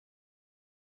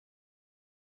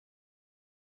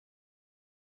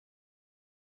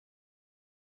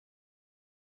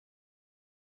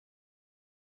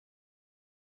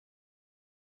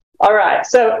All right,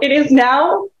 so it is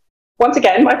now, once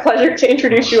again, my pleasure to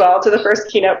introduce you all to the first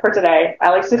keynote for today,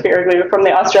 Alex Zafiroglu from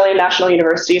the Australian National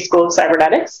University School of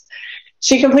Cybernetics.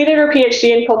 She completed her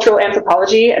PhD in cultural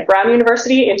anthropology at Brown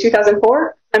University in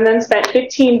 2004, and then spent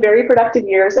 15 very productive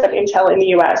years at Intel in the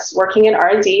US, working in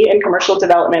R&D and commercial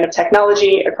development of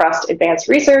technology across advanced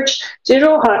research,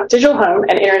 digital home,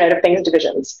 and Internet of Things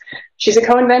divisions. She's a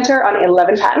co-inventor on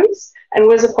 11 patents and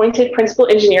was appointed principal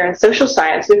engineer in social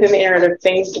science within the Internet of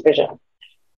Things division.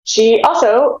 She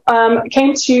also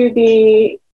came to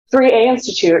the 3A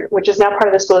Institute, which is now part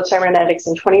of the School of Cybernetics,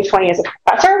 in 2020 as a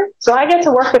professor. So I get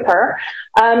to work with her.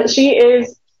 She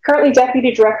is currently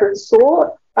deputy director of the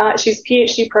school. She's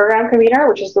PhD program convener,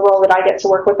 which is the role that I get to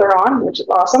work with her on, which is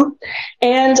awesome.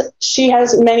 And she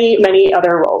has many, many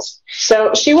other roles.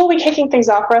 So she will be kicking things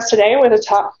off for us today with a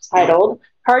talk titled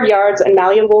Hard Yards and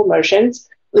Malleable Motions,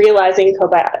 Realizing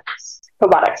Cobotics.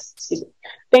 Excuse me.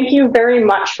 Thank you very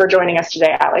much for joining us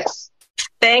today, Alex.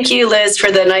 Thank you, Liz,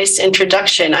 for the nice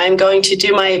introduction. I'm going to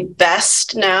do my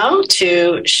best now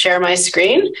to share my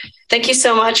screen. Thank you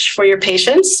so much for your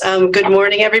patience. Good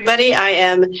morning, everybody. I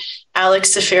am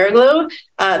Alex Zafiroglu.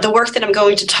 The work that I'm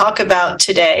going to talk about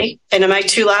today, and am I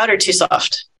too loud or too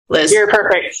soft, Liz? You're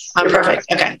perfect. I'm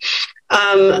perfect. Okay.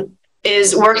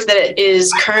 Is work that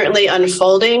is currently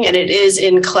unfolding, and it is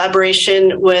in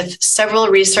collaboration with several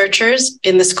researchers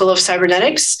in the School of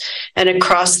Cybernetics and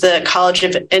across the College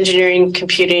of Engineering,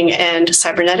 Computing, and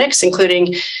Cybernetics,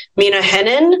 including Mina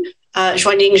Henin,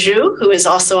 Xuanying Zhu, who is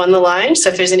also on the line. So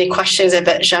if there's any questions, I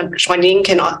bet Xuanying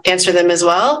can answer them as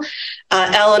well.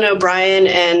 Ellen O'Brien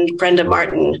and Brenda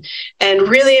Martin. And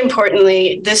really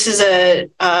importantly, this is a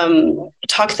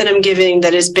talk that I'm giving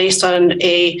that is based on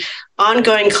a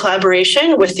ongoing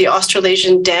collaboration with the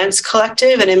Australasian Dance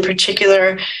Collective, and in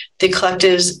particular, the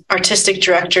collective's artistic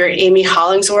director, Amy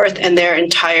Hollingsworth, and their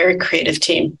entire creative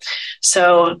team.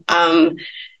 So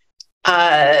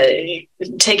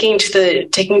taking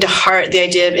to heart the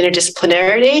idea of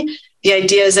interdisciplinarity, the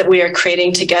ideas that we are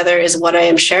creating together is what I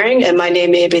am sharing, and my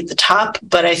name may be at the top,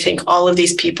 but I think all of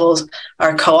these people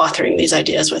are co-authoring these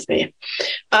ideas with me.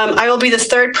 I will be the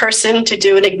third person to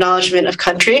do an acknowledgement of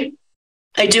country.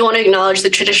 I do want to acknowledge the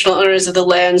traditional owners of the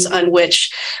lands on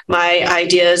which my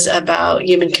ideas about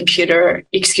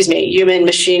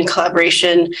human-machine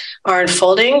collaboration are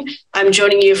unfolding. I'm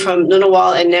joining you from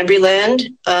Ngunnawal and Ngambri land,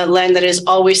 land that is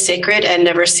always sacred and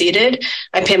never ceded.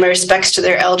 I pay my respects to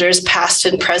their elders, past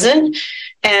and present.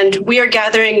 And we are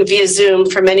gathering via Zoom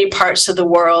from many parts of the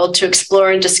world to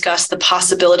explore and discuss the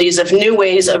possibilities of new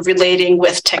ways of relating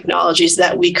with technologies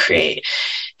that we create.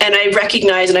 And I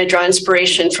recognize and I draw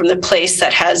inspiration from the place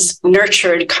that has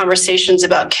nurtured conversations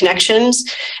about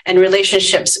connections and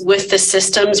relationships with the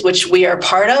systems which we are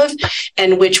part of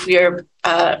and which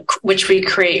we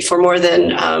create for more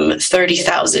than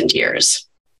 30,000 years.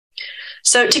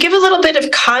 So to give a little bit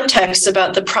of context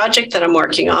about the project that I'm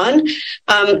working on,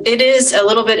 it is a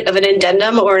little bit of an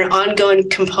addendum or an ongoing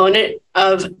component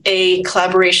of a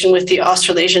collaboration with the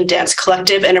Australasian Dance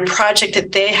Collective and a project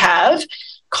that they have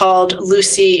called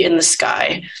Lucie in the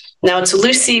Sky. Now it's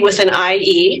Lucie with an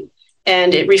IE,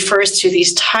 and it refers to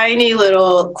these tiny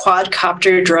little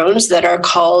quadcopter drones that are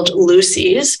called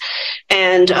Lucies.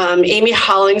 And Amy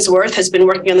Hollingsworth has been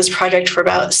working on this project for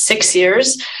about 6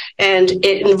 years, and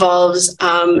it involves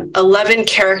 11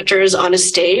 characters on a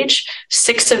stage.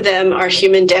 6 of them are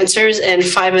human dancers, and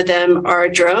 5 of them are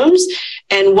drones.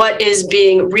 And what is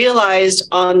being realized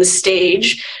on the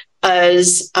stage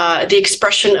is the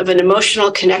expression of an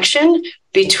emotional connection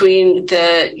between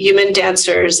the human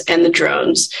dancers and the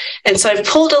drones. And so I've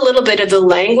pulled a little bit of the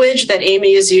language that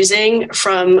Amy is using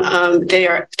from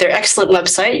their excellent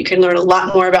website. You can learn a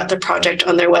lot more about the project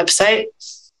on their website.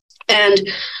 And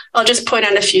I'll just point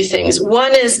out a few things.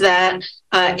 One is that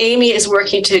Amy is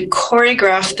working to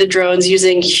choreograph the drones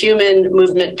using human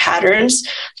movement patterns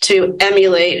to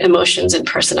emulate emotions and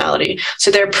personality.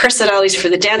 So there are personalities for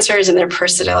the dancers and there are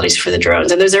personalities for the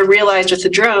drones. And those are realized with the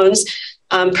drones,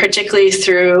 particularly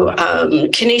through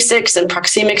kinesics and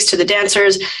proxemics to the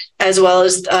dancers, as well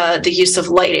as the use of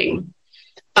lighting.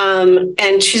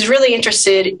 And she's really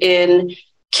interested in,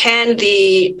 can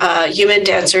the human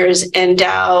dancers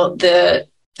endow the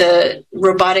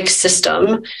robotic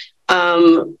system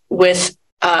with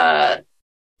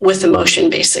emotion,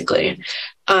 basically.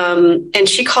 And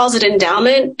she calls it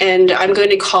endowment, and I'm going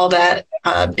to call that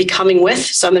becoming with.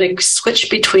 So I'm going to switch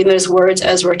between those words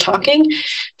as we're talking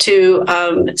to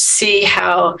see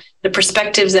how the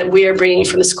perspectives that we are bringing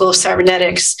from the School of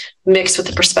Cybernetics mix with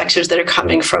the perspectives that are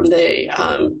coming from the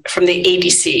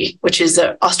ADC, which is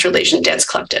the Australasian Dance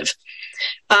Collective.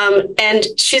 And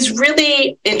she's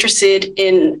really interested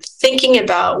in thinking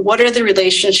about what are the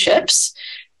relationships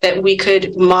that we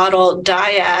could model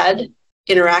dyad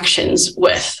interactions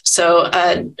with. So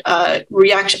a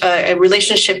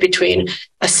relationship between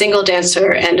a single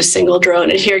dancer and a single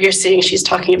drone. And here you're seeing she's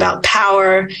talking about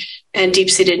power and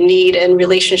deep-seated need and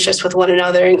relationships with one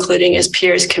another, including as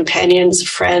peers, companions,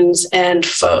 friends, and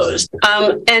foes.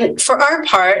 And for our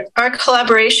part, our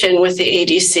collaboration with the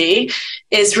ADC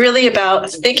is really about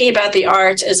thinking about the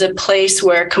arts as a place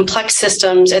where complex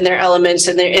systems and their elements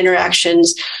and their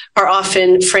interactions are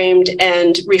often framed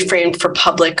and reframed for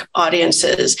public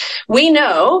audiences. We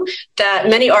know that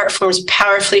many art forms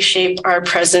powerfully shape our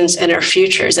presence and our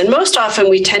futures. And most often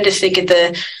we tend to think at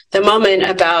the moment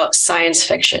about science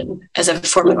fiction as a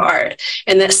form of art,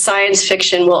 and that science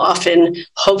fiction will often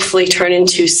hopefully turn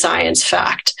into science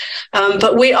fact.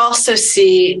 But we also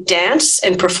see dance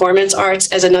and performance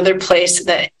arts as another place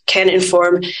that can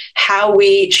inform how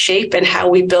we shape and how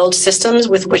we build systems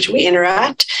with which we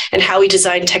interact and how we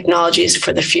design technologies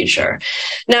for the future.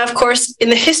 Now, of course, in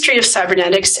the history of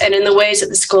cybernetics and in the ways that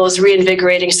the school is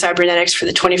reinvigorating cybernetics for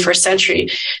the 21st century,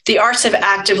 the arts have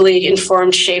actively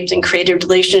informed, shaped, and created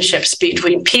relationships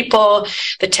between people,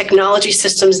 the technology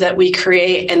systems that we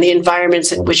create, and the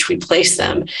environments in which we place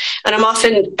them. And I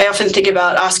often think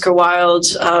about Oscar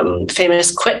Wilde's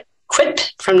famous quip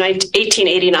from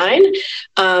 1889,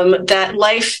 that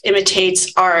life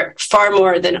imitates art far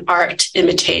more than art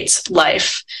imitates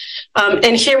life.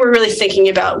 And here we're really thinking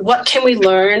about what can we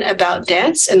learn about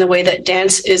dance and the way that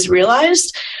dance is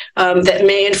realized that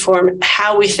may inform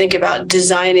how we think about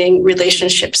designing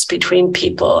relationships between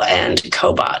people and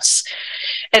cobots.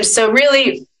 And so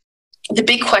really, the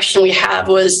big question we have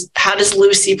was, how does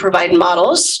Lucie provide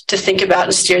models to think about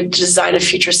and steer the design of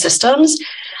future systems?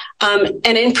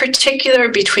 And in particular,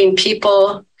 between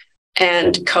people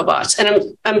and cobots.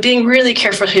 And I'm being really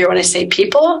careful here when I say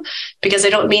people, because I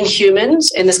don't mean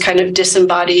humans in this kind of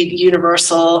disembodied,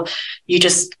 universal, you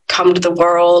just come to the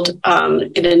world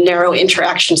in a narrow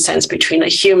interaction sense between a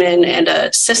human and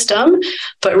a system,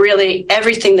 but really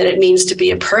everything that it means to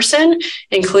be a person,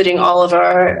 including all of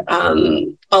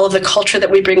the culture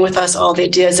that we bring with us, all the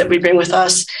ideas that we bring with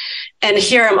us. And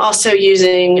here I'm also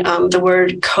using the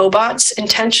word cobots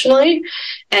intentionally.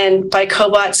 And by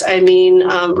cobots, I mean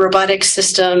robotic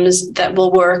systems that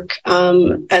will work,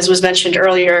 as was mentioned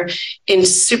earlier, in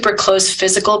super close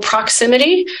physical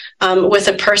proximity with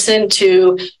a person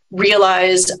to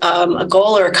realize a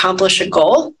goal or accomplish a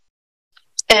goal.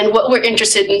 And what we're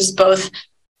interested in is both,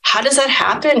 how does that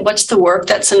happen? What's the work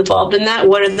that's involved in that?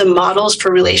 What are the models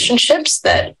for relationships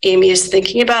that Amy is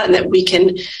thinking about and that we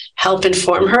can help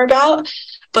inform her about?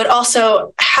 But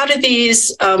also, how do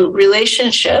these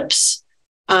relationships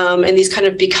and these kind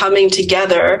of becoming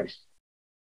together,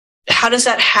 how does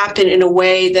that happen in a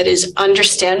way that is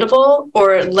understandable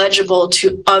or legible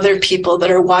to other people that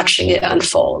are watching it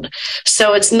unfold?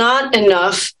 So it's not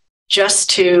enough just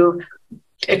to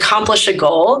accomplish a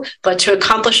goal, but to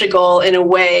accomplish a goal in a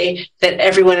way that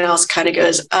everyone else kind of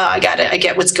goes, oh, I got it. I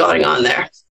get what's going on there.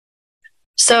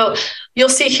 So you'll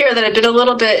see here that I've been a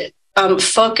little bit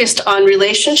focused on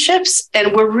relationships,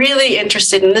 and we're really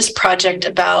interested in this project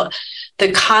about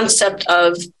the concept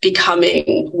of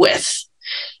becoming with.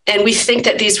 And we think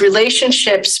that these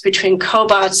relationships between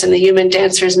cobots and the human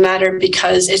dancers matter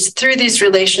because it's through these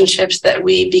relationships that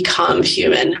we become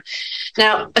human.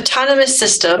 Now, autonomous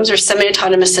systems or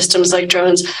semi-autonomous systems like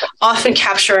drones often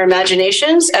capture our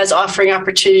imaginations as offering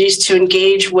opportunities to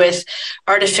engage with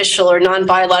artificial or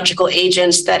non-biological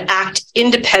agents that act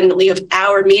independently of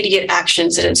our immediate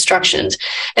actions and instructions.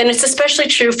 And it's especially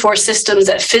true for systems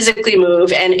that physically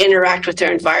move and interact with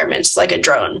their environments, like a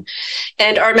drone.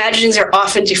 And our imaginings are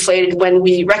often deflated when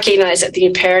we recognize that the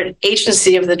apparent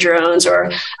agency of the drones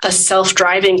or a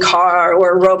self-driving car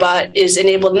or a robot is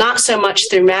enabled not so much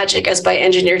through magic as by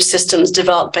engineered systems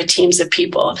developed by teams of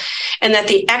people, and that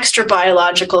the extra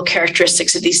biological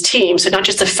characteristics of these teams, so not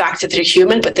just the fact that they're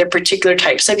human, but they're particular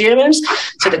types of humans,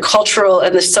 so the cultural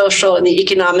and the social and the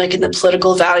economic and the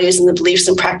political values and the beliefs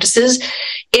and practices,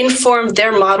 inform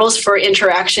their models for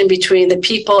interaction between the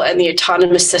people and the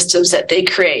autonomous systems that they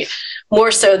create,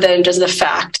 more so than just the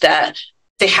fact that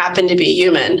they happen to be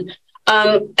human.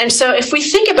 And so if we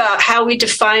think about how we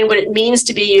define what it means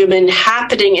to be human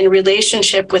happening in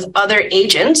relationship with other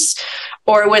agents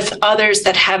or with others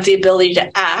that have the ability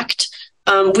to act,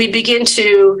 we begin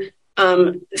to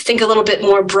think a little bit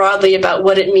more broadly about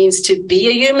what it means to be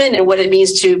a human and what it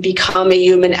means to become a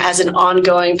human as an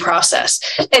ongoing process.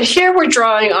 And here we're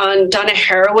drawing on Donna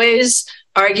Haraway's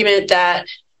argument that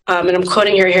and I'm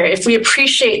quoting her here, if we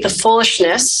appreciate the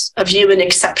foolishness of human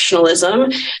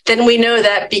exceptionalism, then we know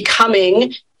that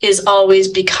becoming is always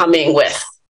becoming with.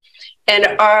 And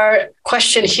our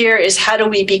question here is, how do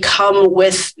we become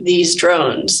with these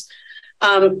drones?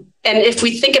 And if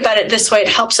we think about it this way, it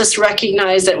helps us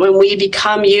recognize that when we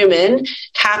become human,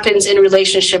 happens in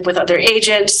relationship with other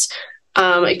agents.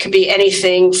 It could be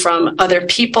anything from other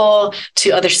people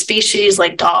to other species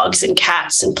like dogs and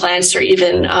cats and plants, or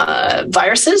even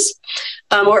viruses,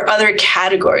 or other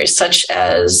categories such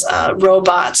as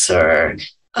robots or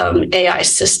AI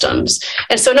systems.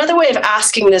 And so another way of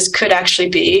asking this could actually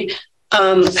be,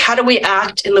 how do we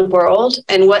act in the world,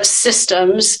 and what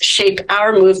systems shape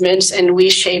our movements and we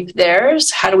shape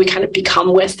theirs? How do we kind of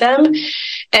become with them?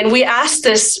 And we asked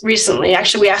this recently.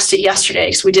 Actually, we asked it yesterday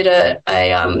because we did a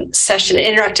session, an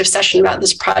interactive session about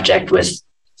this project with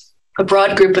a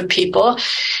broad group of people.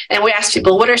 And we asked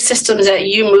people, what are systems that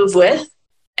you move with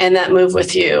and that move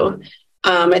with you?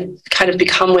 And kind of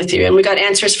become with you. And we got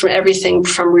answers from everything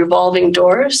from revolving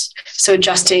doors, so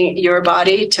adjusting your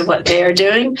body to what they are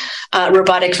doing,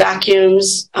 robotic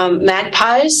vacuums,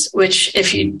 magpies, which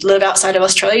if you live outside of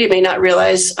Australia, you may not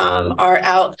realize are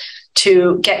out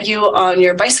to get you on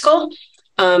your bicycle.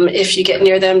 If you get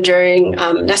near them during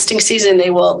nesting season, they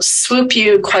will swoop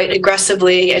you quite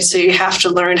aggressively. And so you have to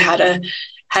learn how to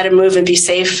move and be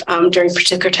safe during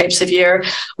particular types of year.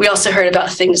 We also heard about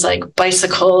things like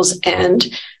bicycles and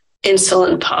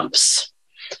insulin pumps.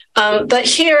 But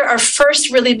here, our first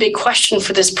really big question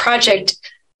for this project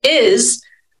is,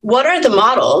 what are the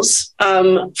models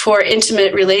for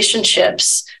intimate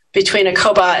relationships between a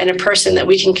cobot and a person that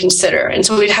we can consider? And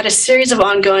so we've had a series of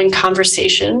ongoing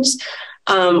conversations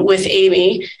with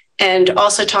Amy, and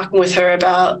also talking with her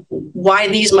about why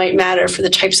these might matter for the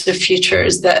types of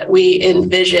futures that we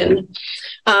envision.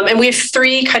 And we have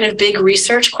three kind of big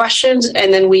research questions,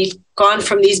 and then we've gone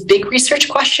from these big research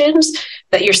questions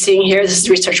that you're seeing here, this is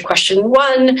research question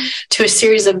 1, to a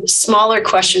series of smaller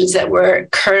questions that we're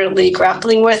currently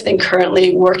grappling with and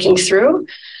currently working through.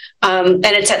 And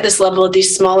it's at this level of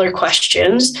these smaller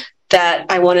questions that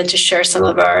I wanted to share some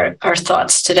of our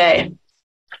thoughts today.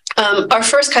 Our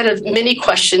first kind of mini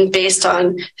question based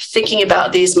on thinking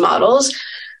about these models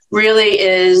really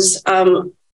is,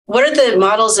 what are the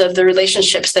models of the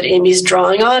relationships that Amy's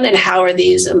drawing on, and how are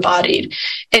these embodied?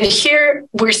 And here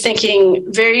we're thinking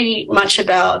very much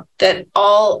about that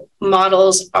all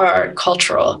models are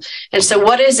cultural. And so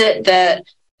what is it that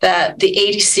the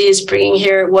ADC is bringing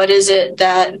here? What is it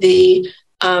that the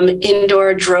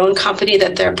indoor drone company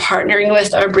that they're partnering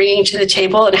with are bringing to the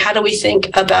table, and how do we think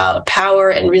about power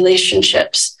and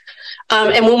relationships?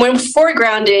 And when we're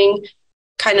foregrounding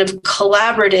kind of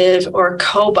collaborative or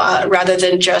cobot rather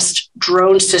than just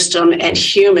drone system and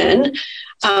human,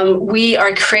 we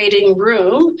are creating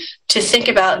room to think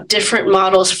about different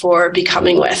models for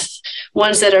becoming with,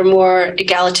 ones that are more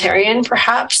egalitarian,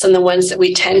 perhaps, than the ones that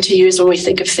we tend to use when we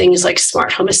think of things like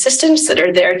smart home assistants that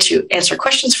are there to answer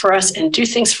questions for us and do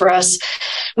things for us.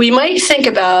 We might think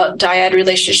about dyad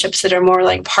relationships that are more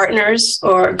like partners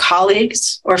or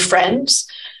colleagues or friends,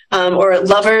 or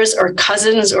lovers or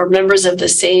cousins or members of the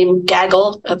same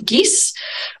gaggle of geese,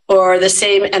 or the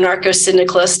same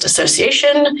anarcho-syndicalist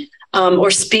association, or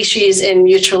species in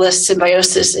mutualist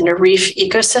symbiosis in a reef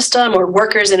ecosystem, or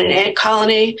workers in an ant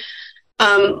colony.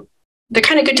 They're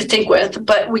kind of good to think with,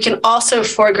 but we can also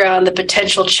foreground the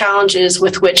potential challenges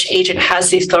with which agent has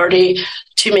the authority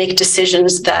to make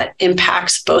decisions that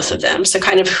impacts both of them. So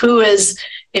kind of who is,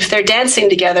 if they're dancing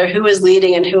together, who is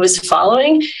leading and who is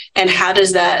following, and how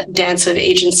does that dance of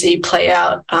agency play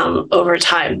out over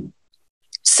time?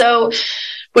 So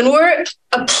when we're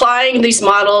applying these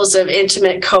models of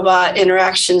intimate cobot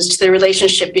interactions to the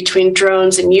relationship between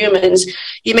drones and humans,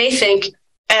 you may think,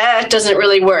 it doesn't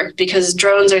really work because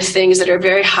drones are things that are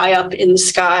very high up in the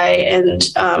sky and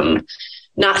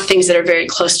not things that are very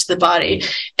close to the body.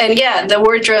 And yeah, the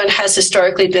word drone has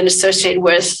historically been associated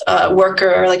with a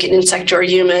worker, like an insect or a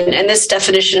human. And this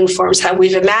definition informs how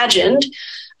we've imagined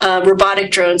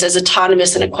robotic drones as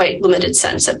autonomous in a quite limited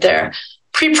sense, that they're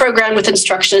pre-programmed with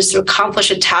instructions to accomplish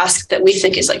a task that we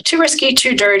think is like too risky,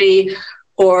 too dirty,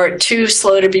 or too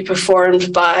slow to be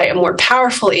performed by a more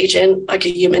powerful agent, like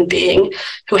a human being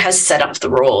who has set up the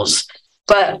rules.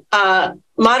 But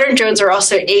modern drones are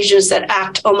also agents that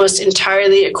act almost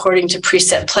entirely according to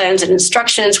preset plans and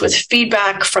instructions, with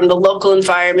feedback from the local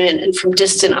environment and from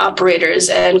distant operators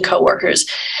and coworkers.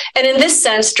 And in this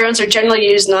sense, drones are generally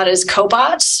used not as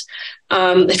cobots,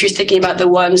 if you're thinking about the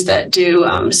ones that do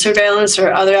surveillance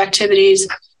or other activities,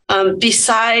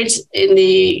 besides in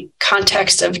the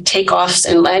context of takeoffs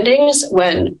and landings,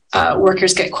 when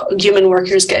human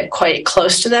workers get quite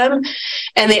close to them,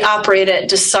 and they operate at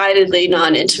decidedly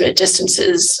non-intimate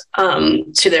distances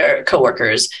to their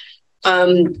coworkers.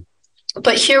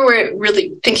 But here we're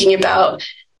really thinking about,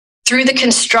 through the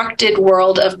constructed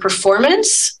world of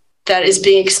performance that is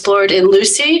being explored in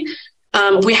Lucie,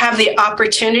 we have the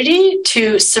opportunity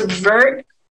to subvert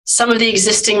some of the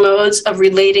existing modes of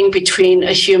relating between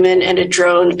a human and a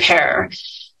drone pair.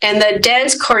 And the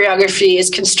dance choreography is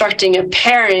constructing a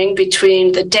pairing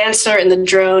between the dancer and the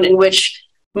drone, in which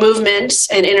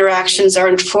movements and interactions are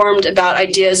informed about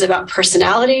ideas about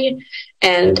personality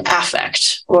and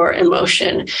affect or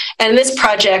emotion. And this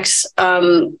project,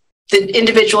 the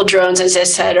individual drones, as I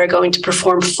said, are going to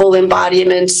perform full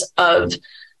embodiments of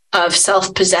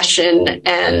self-possession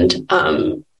and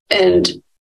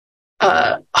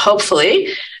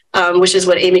hopefully, which is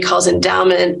what Amy calls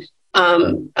endowment,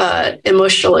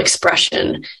 emotional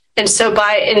expression. And so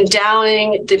by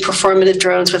endowing the performative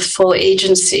drones with full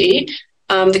agency,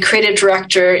 the creative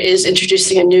director is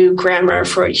introducing a new grammar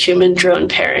for a human-drone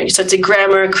pairing. So it's a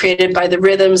grammar created by the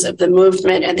rhythms of the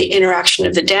movement and the interaction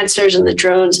of the dancers and the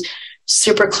drones,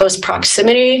 super close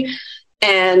proximity.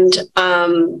 And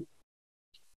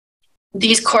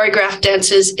these choreographed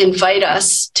dances invite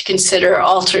us to consider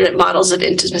alternate models of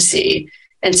intimacy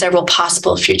and several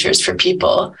possible futures for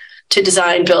people to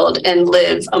design, build, and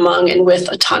live among and with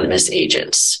autonomous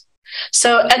agents.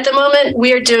 So at the moment,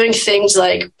 we are doing things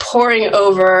like poring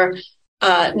over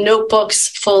notebooks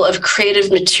full of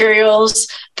creative materials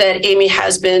that Amy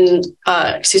has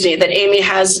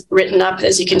written up,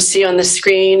 as you can see on the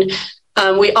screen.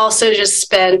 We also just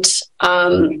spent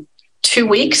 2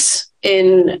 weeks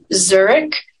in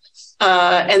Zurich,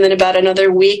 and then about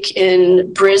another week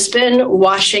in Brisbane,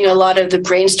 watching a lot of the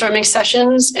brainstorming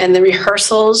sessions and the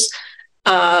rehearsals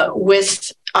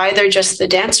with either just the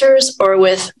dancers or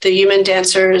with the human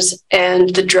dancers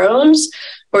and the drones,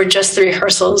 or just the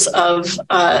rehearsals of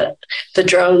the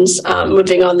drones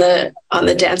moving on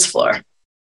the dance floor.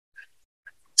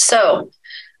 So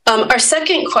our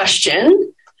second question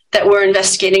that we're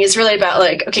investigating is really about,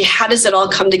 like, okay, how does it all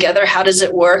come together? How does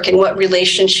it work? And what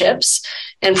relationships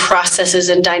and processes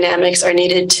and dynamics are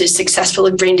needed to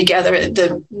successfully bring together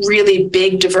the really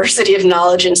big diversity of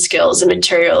knowledge and skills and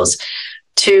materials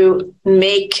to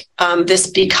make this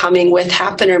becoming with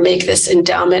happen, or make this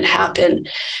endowment happen.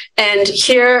 And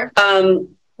here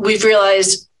we've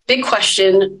realized, big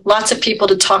question, lots of people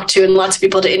to talk to and lots of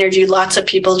people to interview, lots of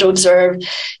people to observe,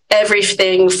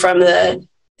 everything from the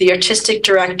artistic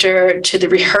director to the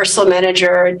rehearsal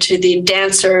manager to the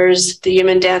dancers, the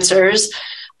human dancers,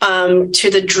 to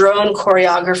the drone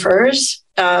choreographers,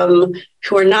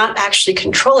 who are not actually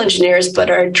control engineers, but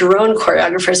are drone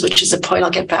choreographers, which is a point I'll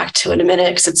get back to in a minute,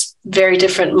 because it's a very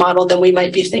different model than we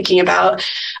might be thinking about,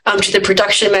 to the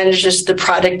production managers, the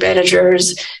product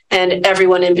managers, and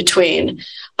everyone in between.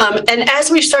 And as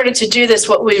we started to do this,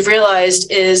 what we've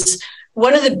realized is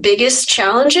one of the biggest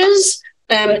challenges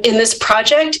in this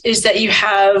project is that you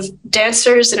have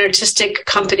dancers, an artistic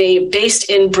company based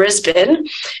in Brisbane,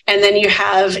 and then you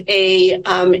have a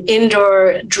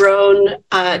indoor drone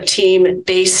team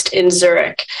based in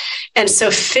Zurich. And so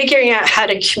figuring out how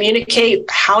to communicate,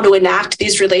 how to enact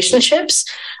these relationships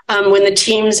when the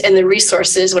teams and the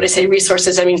resources, when I say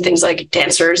resources, I mean things like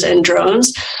dancers and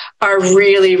drones, are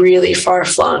really, really far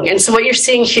flung. And so what you're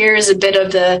seeing here is a bit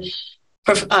of the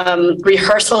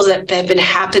rehearsals that have been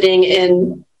happening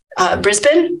in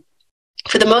Brisbane,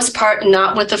 for the most part,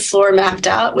 not with the floor mapped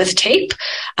out with tape,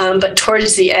 but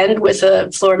towards the end with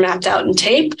a floor mapped out in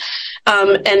tape,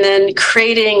 and then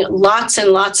creating lots and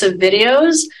lots of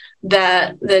videos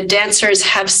that the dancers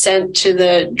have sent to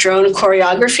the drone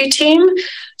choreography team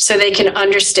so they can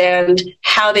understand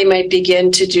how they might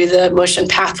begin to do the motion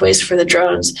pathways for the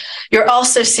drones. You're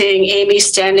also seeing Amy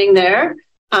standing there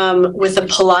with a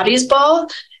Pilates ball,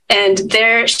 and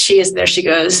there she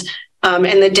goes.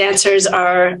 And the dancers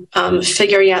are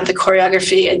figuring out the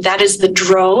choreography, and that is the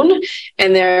drone,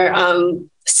 and they're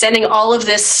sending all of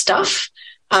this stuff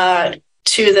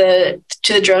to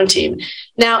the drone team.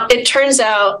 Now, it turns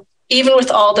out, even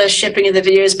with all the shipping of the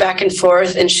videos back and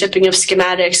forth and shipping of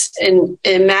schematics and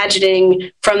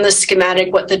imagining from the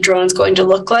schematic what the drone's going to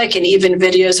look like, and even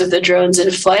videos of the drones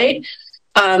in flight,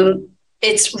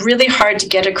 it's really hard to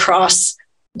get across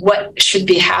what should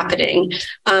be happening.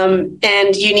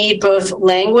 And you need both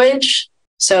language,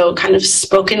 so kind of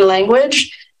spoken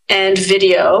language, and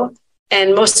video.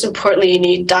 And most importantly, you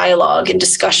need dialogue and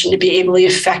discussion to be able to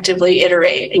effectively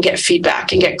iterate and get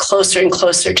feedback and get closer and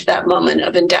closer to that moment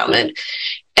of endowment.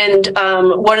 And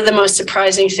one of the most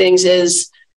surprising things is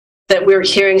that we're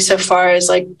hearing so far is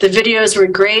like the videos were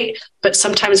great, but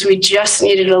sometimes we just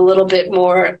needed a little bit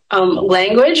more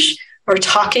language or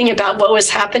talking about what was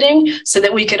happening so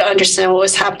that we could understand what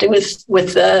was happening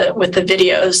with the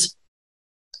videos.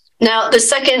 Now, the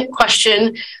second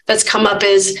question that's come up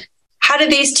is, how do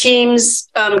these teams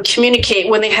communicate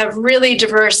when they have really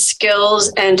diverse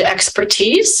skills and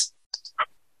expertise?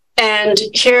 And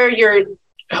here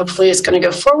hopefully it's going to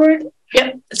go forward.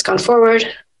 Yep, it's gone forward.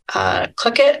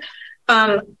 Click it.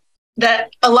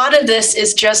 That a lot of this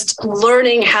is just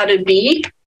learning how to be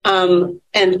and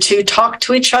to talk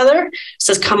to each other. This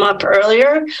has come up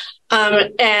earlier.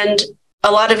 And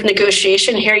a lot of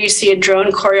negotiation. Here you see a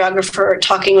drone choreographer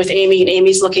talking with Amy, and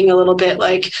Amy's looking a little bit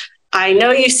like, I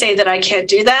know you say that I can't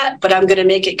do that, but I'm going to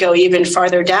make it go even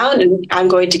farther down and I'm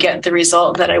going to get the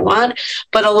result that I want.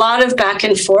 But a lot of back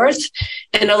and forth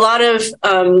and a lot of,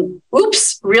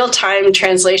 real-time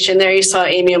translation. There you saw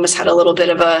Amy almost had a little bit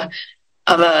of a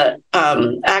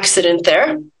accident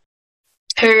there.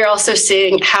 Here you're also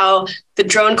seeing how the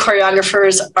drone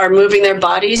choreographers are moving their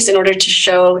bodies in order to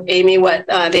show Amy what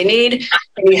they need.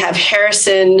 And you have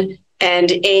Harrison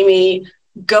and Amy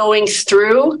going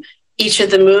through each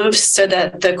of the moves so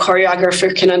that the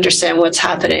choreographer can understand what's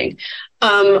happening.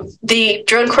 The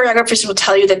drone choreographers will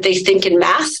tell you that they think in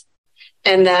math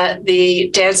and that the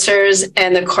dancers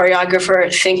and the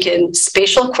choreographer think in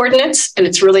spatial coordinates, and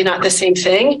it's really not the same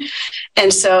thing.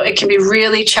 And so it can be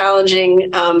really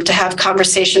challenging to have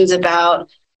conversations about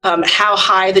how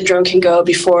high the drone can go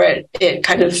before it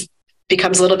kind of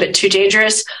becomes a little bit too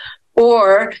dangerous,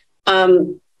 or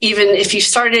even if you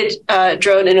started a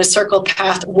drone in a circle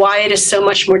path, why it is so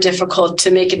much more difficult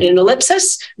to make it an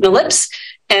ellipse,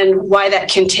 and why that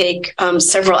can take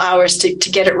several hours to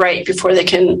get it right before they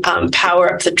can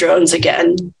power up the drones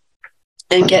again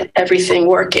and get everything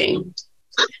working.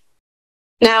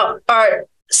 Now, our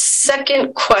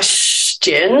second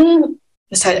question,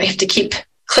 I have to keep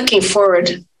clicking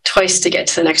forward twice to get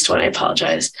to the next one, I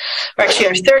apologize. Or actually,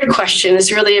 our third question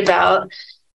is really about,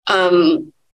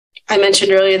 I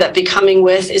mentioned earlier that becoming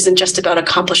with isn't just about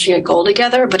accomplishing a goal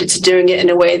together, but it's doing it in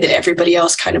a way that everybody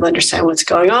else kind of understands what's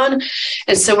going on.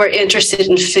 And so we're interested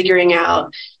in figuring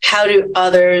out how do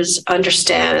others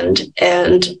understand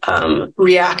and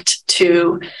react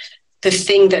to the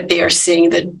thing that they are seeing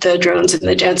the drones and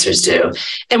the dancers do.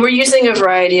 And we're using a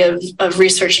variety of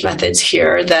research methods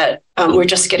here that we're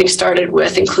just getting started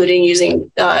with, including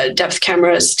using depth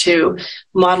cameras to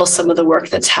model some of the work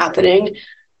that's happening.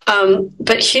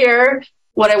 But here,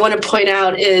 what I want to point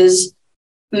out is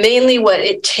mainly what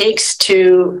it takes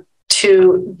to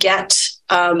get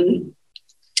the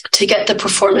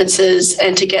performances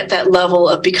and to get that level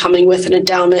of becoming with an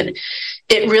endowment.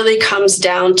 It really comes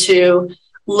down to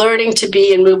learning to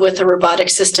be and move with a robotic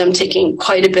system, taking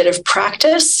quite a bit of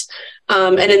practice.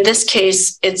 And in this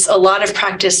case, it's a lot of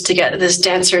practice to get this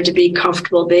dancer to be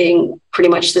comfortable being pretty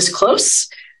much this close,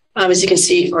 as you can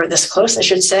see, or this close, I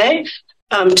should say,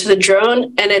 to the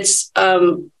drone. And it's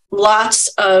lots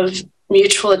of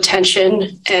mutual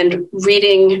attention and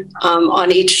reading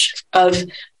on each of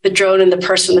the drone and the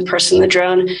person, the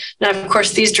drone. Now, of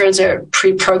course, these drones are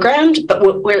pre-programmed, but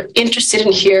what we're interested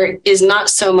in here is not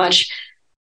so much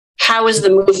how is the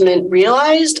movement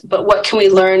realized, but what can we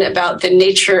learn about the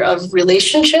nature of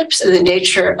relationships and the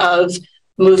nature of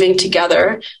moving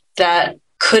together that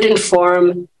could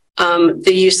inform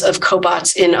the use of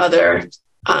cobots in other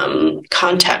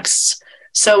contexts.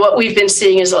 So what we've been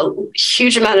seeing is a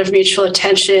huge amount of mutual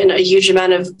attention, a huge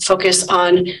amount of focus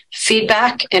on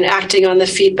feedback and acting on the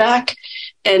feedback,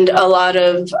 and a lot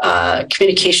of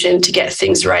communication to get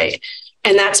things right.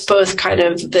 And that's both kind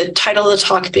of the title of the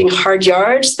talk being hard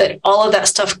yards, that all of that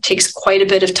stuff takes quite a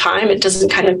bit of time. It doesn't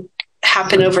kind of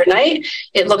happen overnight.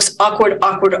 It looks awkward. And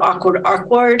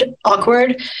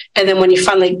then when you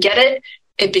finally get it,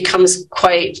 it becomes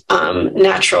quite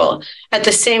natural. At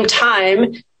the same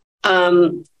time,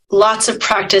 lots of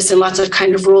practice and lots of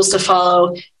kind of rules to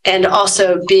follow, and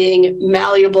also being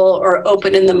malleable or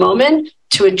open in the moment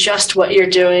to adjust what you're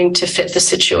doing to fit the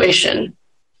situation.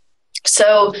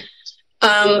 So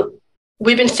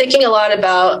we've been thinking a lot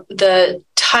about the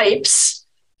types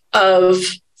of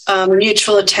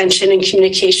mutual attention and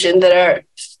communication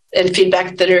and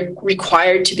feedback that are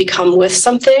required to become with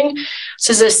something.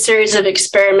 So there's a series of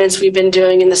experiments we've been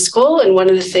doing in the school. And one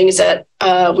of the things that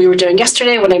we were doing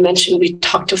yesterday, when I mentioned we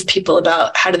talked with people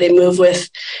about how do they move with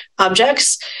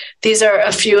objects. These are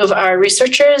a few of our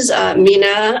researchers,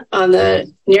 Mina on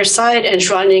the near side and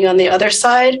Zhuanying on the other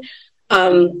side.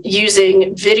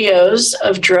 using videos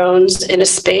of drones in a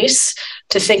space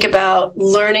to think about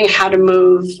learning how to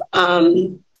move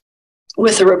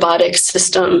with a robotic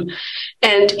system.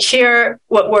 And here,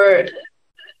 what we're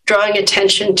drawing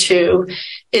attention to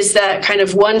is that kind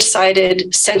of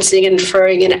one-sided sensing,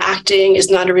 inferring, and acting is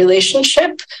not a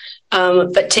relationship,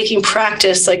 but taking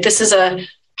practice. Like, this is a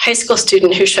high school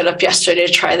student who showed up yesterday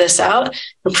to try this out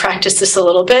and practice this a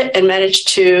little bit and managed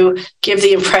to give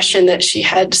the impression that she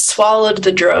had swallowed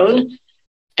the drone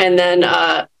and then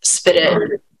spit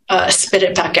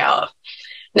it back out.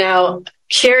 Now,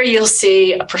 here you'll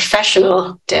see a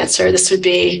professional dancer. This would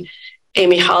be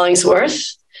Amy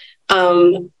Hollingsworth,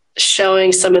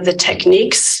 showing some of the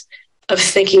techniques of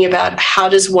thinking about how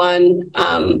does one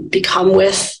become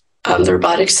with the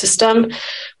robotic system.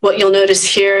 What you'll notice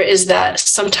here is that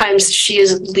sometimes she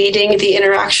is leading the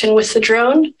interaction with the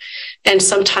drone, and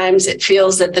sometimes it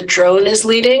feels that the drone is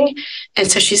leading. And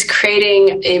so she's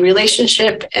creating a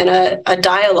relationship and a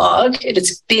dialogue.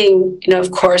 It's being,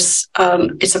 of course,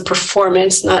 it's a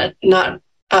performance, not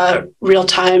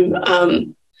real-time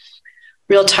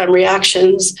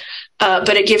reactions,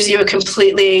 but it gives you a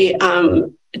completely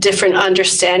different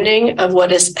understanding of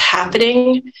what is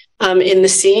happening in the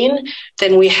scene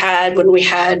than we had when we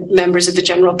had members of the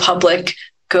general public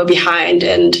go behind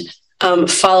and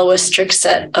follow a strict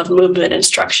set of movement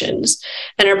instructions.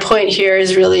 And our point here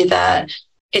is really that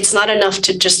it's not enough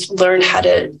to just learn how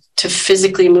to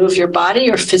physically move your body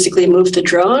or physically move the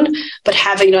drone, but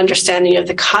having an understanding of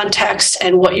the context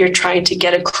and what you're trying to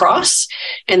get across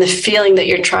and the feeling that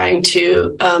you're trying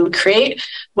to create,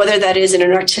 whether that is in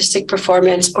an artistic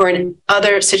performance or in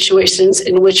other situations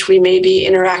in which we may be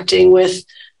interacting with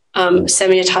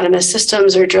semi-autonomous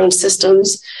systems or drone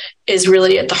systems, is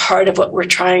really at the heart of what we're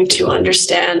trying to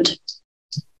understand.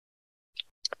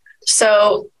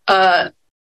 So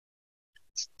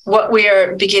what we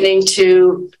are beginning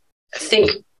to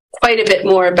think quite a bit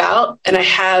more about, and I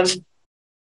have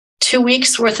 2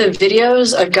 weeks worth of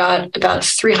videos. I've got about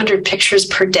 300 pictures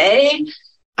per day.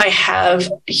 I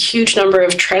have a huge number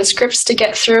of transcripts to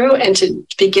get through and to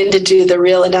begin to do the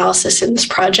real analysis in this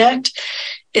project,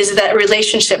 is that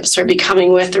relationships or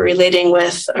becoming with or relating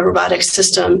with a robotic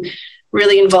system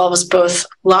really involves both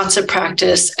lots of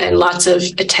practice and lots of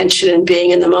attention and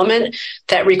being in the moment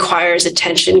that requires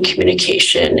attention,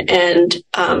 communication, and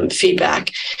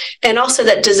feedback. And also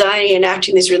that designing and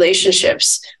acting these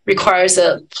relationships requires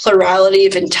a plurality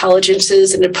of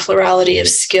intelligences and a plurality of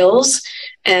skills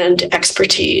and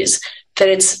expertise, that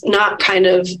it's not kind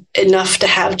of enough to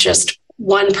have just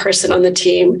one person on the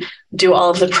team do all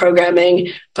of the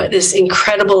programming, but this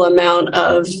incredible amount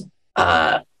of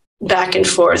back and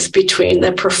forth between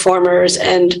the performers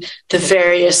and the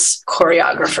various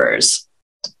choreographers.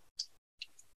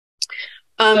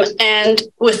 And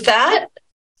with that,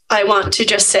 I want to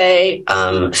just say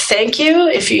thank you.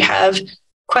 If you have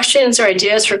questions or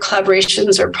ideas for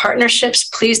collaborations or partnerships,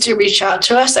 please do reach out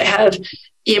to us. I have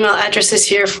email addresses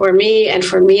here for me and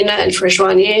for Mina and for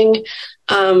Zhuan Ying.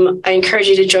 I encourage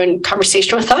you to join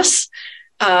conversation with us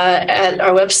at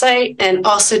our website, and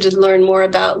also to learn more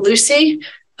about Lucie.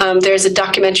 There's a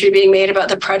documentary being made about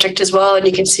the project as well, and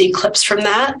you can see clips from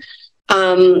that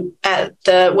at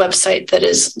the website that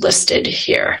is listed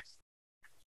here.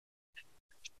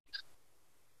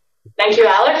 Thank you,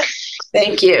 Alex.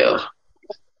 Thank you.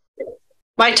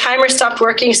 My timer stopped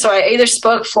working, so I either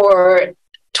spoke for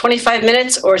 25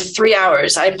 minutes or 3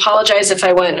 hours. I apologize if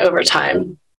I went over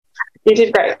time. You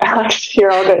did great, Alex.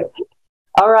 You're all good.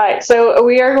 All right, so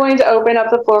we are going to open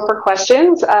up the floor for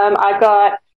questions. I've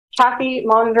got Kathy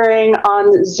monitoring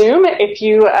on Zoom. If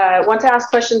you want to ask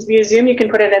questions via Zoom, you can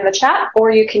put it in the chat,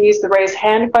 or you can use the raise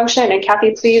hand function. And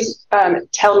Kathy, please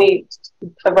tell me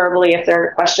verbally if there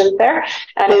are questions there.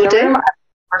 And in the room, I have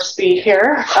more speed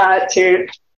here to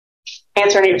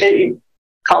answer any,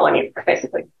 call on you,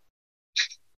 basically.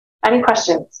 Any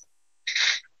questions?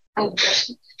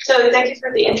 So thank you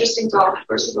for the interesting talk,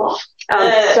 first of all.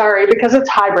 Sorry, because it's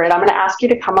hybrid, I'm going to ask you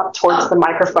to come up towards the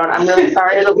microphone. I'm really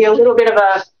sorry. It'll be a little bit of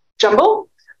a jumble,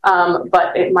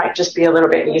 but it might just be a little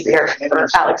bit easier for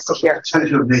Alex to hear.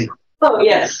 Oh,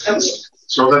 yes. Okay.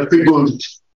 So that people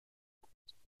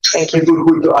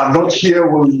who are not here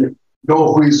will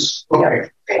know who is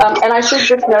okay. And I should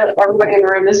just note, everybody in the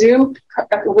room, the Zoom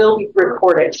will be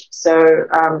recorded. So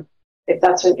if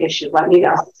that's an issue, let me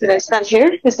know. Did I stand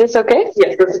here? Is this okay?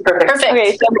 Yes, this is perfect. Perfect.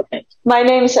 Okay, so my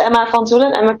name is Emma van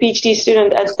Zoelen. I'm a PhD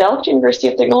student at Delft University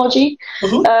of Technology.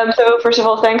 So first of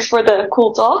all, thanks for the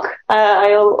cool talk.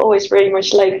 I always very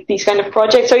much like these kind of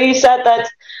projects. So you said that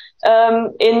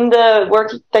in the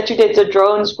work that you did, the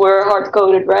drones were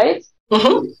hard-coded, right?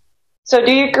 So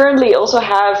do you currently also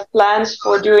have plans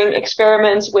for doing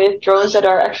experiments with drones that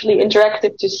are actually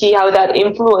interactive to see how that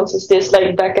influences this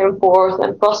like back and forth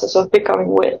and process of becoming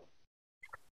with?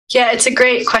 Yeah, it's a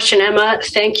great question, Emma.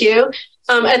 Thank you.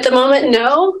 At the moment,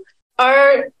 no.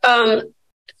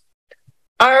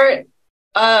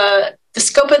 The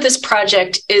scope of this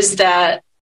project is that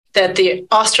the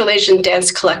Australasian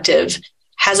Dance Collective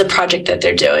has a project that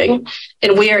they're doing,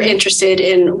 and we are interested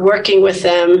in working with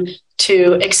them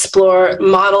to explore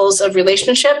models of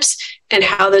relationships and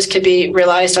how those could be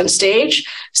realized on stage.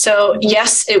 So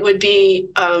yes, it would be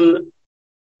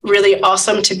really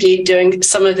awesome to be doing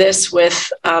some of this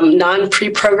with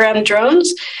non-pre-programmed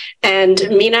drones. And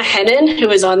Mina Hennin,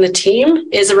 who is on the team,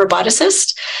 is a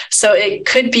roboticist. So it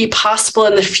could be possible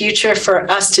in the future for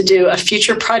us to do a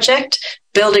future project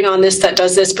building on this that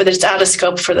does this, but it's out of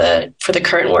scope for the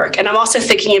current work. And I'm also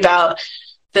thinking about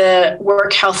the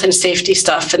work health and safety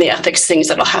stuff and the ethics things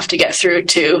that I'll have to get through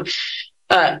to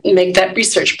make that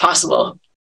research possible.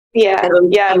 Yeah,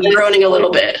 I'm groaning a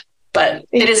little bit, but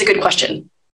it is a good question.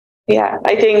 Yeah,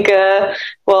 I think,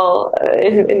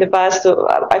 in the past,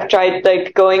 I've tried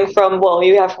like going from,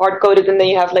 you have hard-coded and then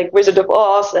you have like Wizard of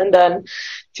Oz and then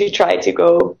to try to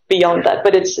go beyond that,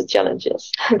 but it's a challenge,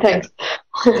 yes. Thanks.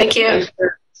 Thank you.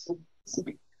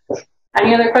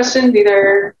 Any other questions,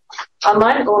 either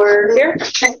online or here?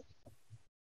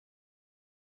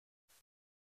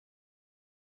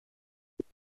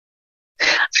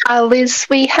 Liz,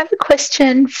 we have a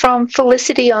question from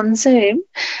Felicity on Zoom.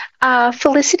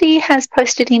 Felicity has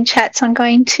posted in chat, so I'm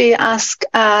going to ask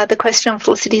the question on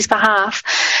Felicity's behalf.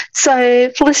 So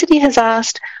Felicity has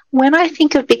asked, when I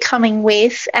think of becoming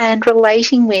with and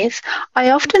relating with, I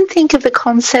often think of the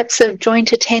concepts of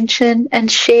joint attention and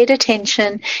shared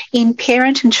attention in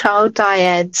parent and child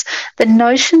dyads, the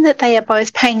notion that they are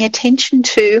both paying attention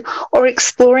to or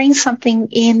exploring something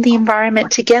in the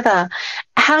environment together.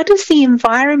 How does the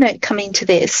environment come into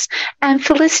this? And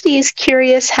Felicity is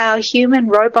curious how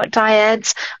human-robot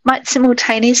dyads might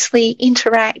simultaneously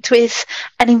interact with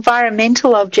an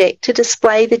environmental object to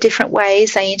display the different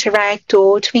ways they interact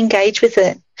or to engage with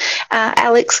it.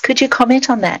 Alex, could you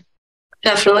comment on that?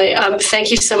 Definitely.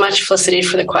 Thank you so much, Felicity,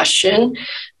 for the question.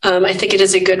 I think it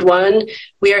is a good one.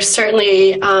 We are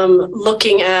certainly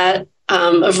looking at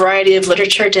a variety of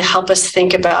literature to help us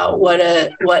think about what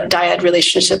dyad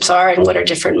relationships are and what are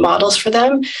different models for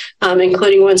them,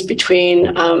 including ones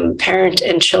between parent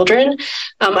and children.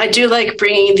 I do like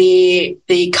bringing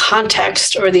the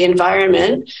context or the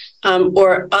environment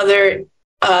or other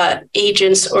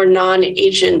agents or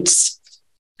non-agents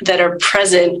that are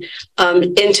present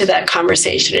into that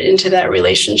conversation, into that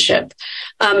relationship.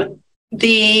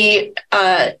 The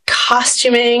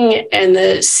costuming and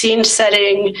the scene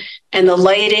setting and the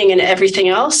lighting and everything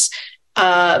else,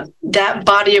 that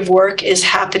body of work is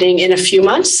happening in a few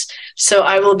months. So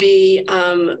I will be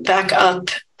back up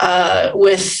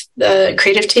with the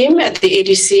creative team at the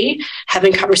ADC,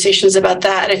 having conversations about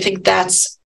that. And I think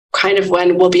that's kind of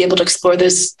when we'll be able to explore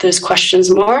those questions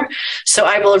more. So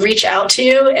I will reach out to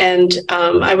you, and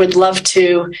I would love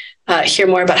to hear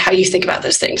more about how you think about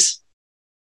those things.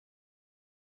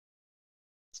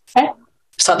 Okay.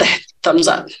 Saw the thumbs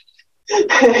up.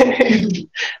 Thank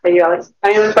you, Alex.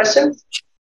 Any other questions?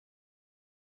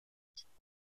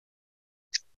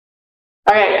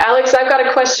 All right, Alex, I've got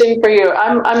a question for you.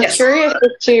 I'm Yes. curious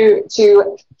as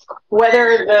to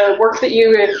whether the work that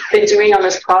you have been doing on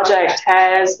this project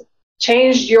has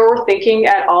changed your thinking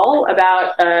at all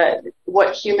about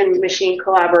what human-machine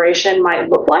collaboration might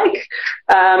look like,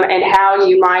 and how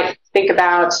you might think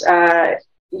about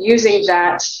using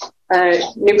that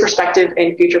new perspective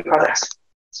in future projects.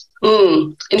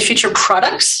 In future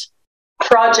projects.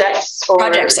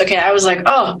 Okay, I was like,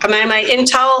 oh, am I my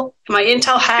Intel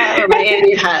hat or my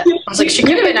ANU hat? I was like, she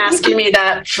could have been asking me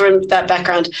that from that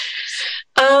background.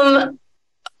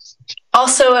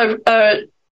 Also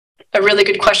a really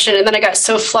good question, and then I got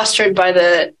so flustered by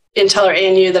the Intel or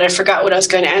ANU that I forgot what I was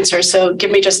going to answer. So give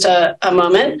me just a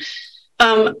moment.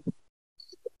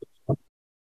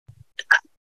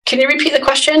 Can you repeat the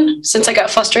question since I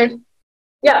got flustered?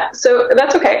 Yeah, so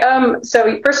that's okay.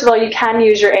 So first of all, you can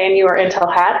use your ANU or Intel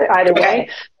hat either way.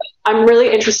 I'm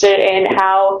really interested in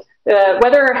how,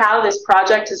 whether or how this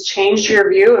project has changed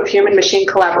your view of human-machine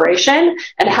collaboration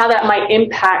and how that might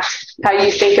impact how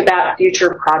you think about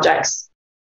future projects.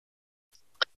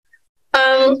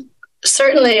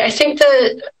 Certainly, I think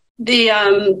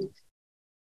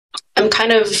I'm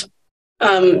kind of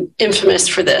infamous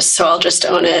for this, so I'll just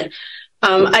own it.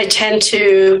 I tend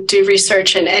to do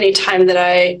research, and any time that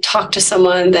I talk to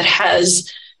someone that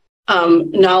has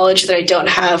knowledge that I don't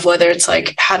have, whether it's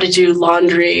like how to do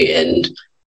laundry in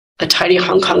a tiny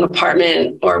Hong Kong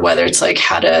apartment, or whether it's like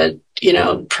how to,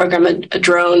 program a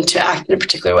drone to act in a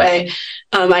particular way.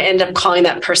 I end up calling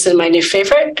that person my new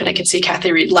favorite, and I can see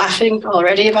Kathy Reed laughing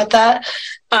already about that.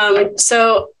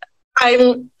 So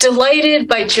I'm delighted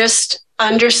by just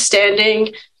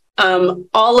understanding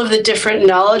all of the different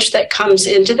knowledge that comes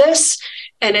into this,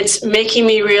 and it's making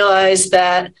me realize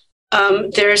that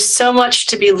there's so much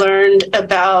to be learned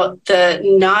about the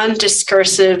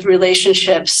non-discursive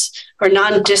relationships or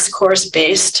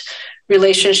non-discourse-based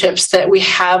relationships that we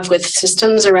have with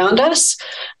systems around us.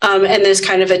 And there's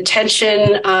kind of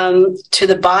attention to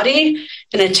the body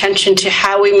and attention to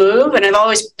how we move. And I've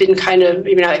always been kind of,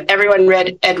 everyone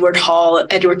read Edward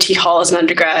T. Hall as an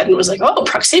undergrad and was like, oh,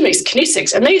 proxemics,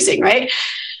 kinesics, amazing, right?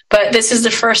 But this is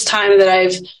the first time that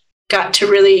I've got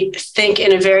to really think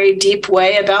in a very deep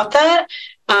way about that.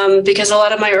 Because a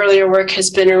lot of my earlier work has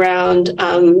been around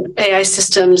AI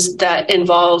systems that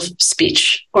involve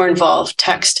speech or involve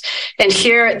text. And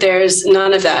here, there's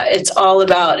none of that. It's all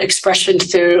about expression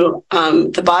through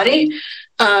the body.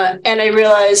 And I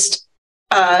realized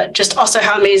just also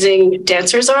how amazing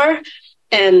dancers are.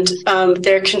 And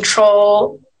their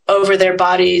control over their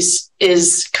bodies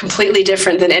is completely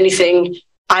different than anything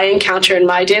I encounter in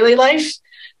my daily life.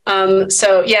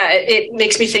 So yeah, it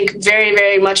makes me think very,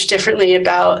 very much differently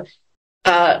about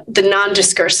the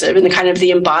non-discursive and the kind of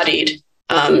the embodied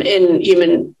in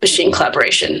human-machine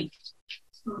collaboration.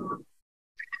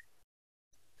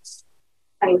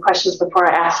 Any questions before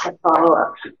I ask a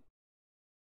follow-up?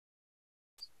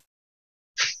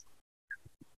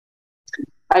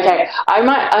 Okay, I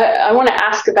want to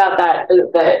ask about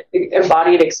the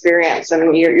embodied experience. I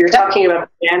mean, you're talking about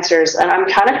dancers, and I'm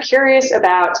kind of curious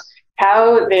about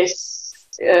how this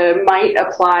might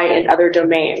apply in other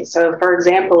domains. So, for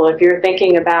example, if you're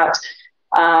thinking about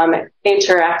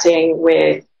interacting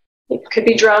with, it could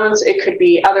be drones, it could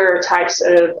be other types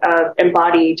of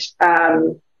embodied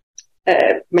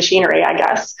machinery, I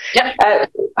guess.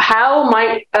 Yep. How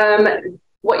might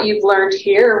what you've learned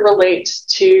here relate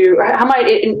to, how might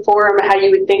it inform how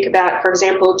you would think about, for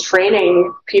example,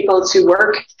 training people to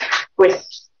work with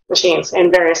machines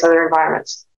in various other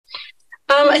environments?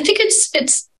 I think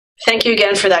it's thank you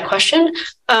again for that question.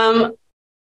 While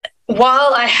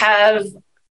I have,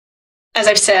 as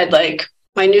I've said, like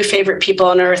my new favorite people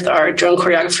on earth are drone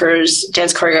choreographers,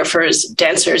 dance choreographers,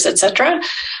 dancers, etc.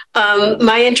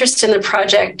 My interest in the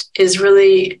project is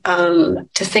really to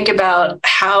think about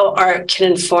how art can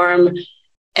inform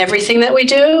everything that we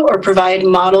do or provide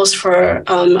models for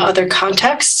other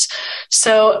contexts.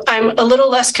 So I'm a little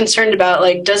less concerned about,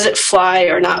 like, does it fly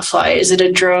or not fly? Is it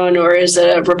a drone or is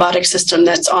it a robotic system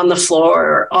that's on the floor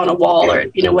or on a wall or,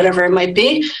 whatever it might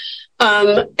be?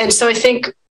 And so I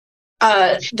think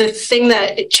the thing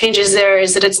that changes there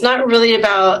is that it's not really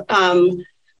about,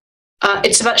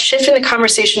 it's about shifting the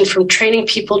conversation from training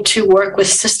people to work with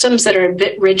systems that are a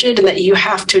bit rigid and that you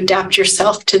have to adapt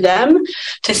yourself to them,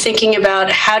 to thinking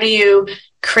about how do you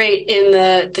create in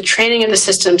the training of the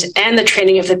systems and the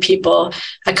training of the people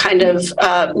a kind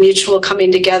of mutual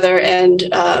coming together and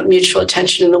mutual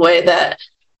attention in the way that,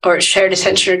 or shared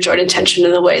attention or joint attention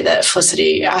in the way that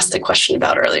Felicity asked the question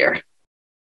about earlier.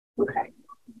 Okay.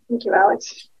 Thank you,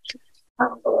 Alex.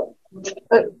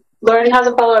 Lauren has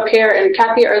a follow-up here. And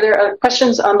Kathy, are there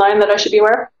questions online that I should be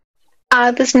aware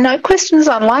of? There's no questions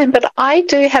online, but I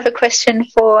do have a question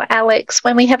for Alex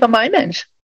when we have a moment.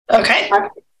 Okay.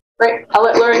 Great. I'll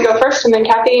let Lauren go first, and then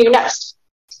Kathy, you next.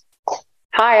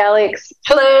 Hi, Alex.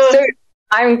 Hello. So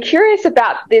I'm curious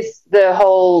about the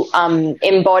whole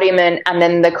embodiment, and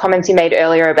then the comments you made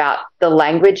earlier about the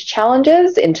language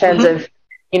challenges in terms of,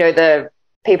 the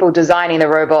people designing the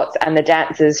robots and the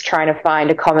dancers trying to find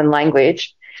a common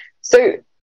language. So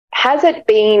has it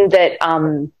been that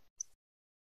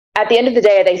at the end of the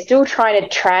day, are they still trying to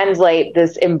translate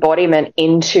this embodiment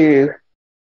into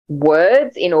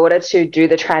words in order to do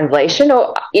the translation,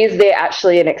 or is there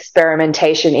actually an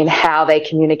experimentation in how they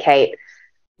communicate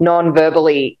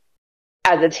non-verbally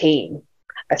as a team?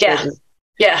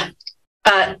 Yeah.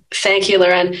 Thank you,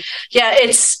 Lauren. Yeah,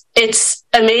 it's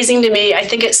amazing to me. I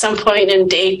think at some point in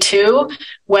day 2,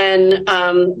 when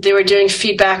they were doing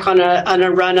feedback on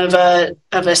a run of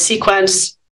a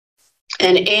sequence,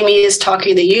 and Amy is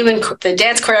talking, the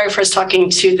dance choreographer is talking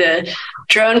to the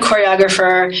drone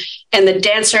choreographer, and the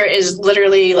dancer is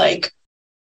literally like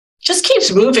just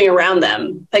keeps moving around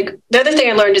them. Like, the other thing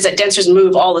I learned is that dancers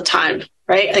move all the time,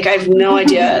 right? Like, I have no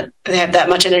idea they have that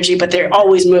much energy, but they're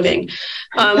always moving.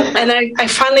 And I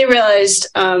finally realized,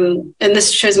 and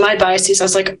this shows my biases, I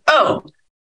was like, oh,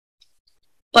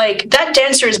 like that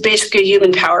dancer is basically a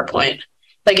human PowerPoint.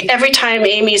 Like every time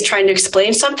Amy is trying to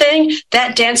explain something,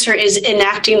 that dancer is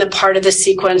enacting the part of the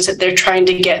sequence that they're trying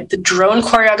to get the drone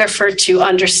choreographer to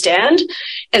understand.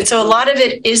 And so a lot of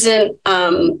it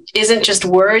isn't just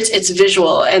words, it's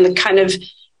visual, and the kind of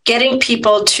getting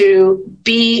people to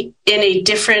be in a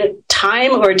different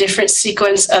time or a different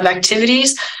sequence of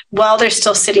activities while they're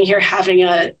still sitting here having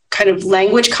a kind of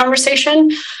language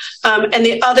conversation. And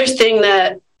the other thing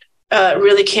that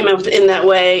really came up in that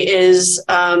way is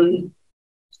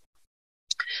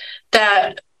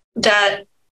that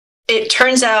it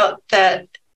turns out that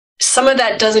some of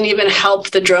that doesn't even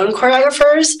help the drone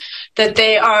choreographers, that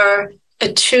they are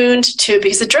attuned to,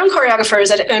 because the drone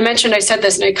choreographers, I said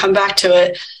this and I come back to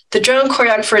it, the drone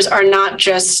choreographers are not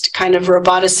just kind of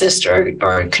roboticists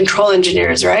or control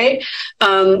engineers, right?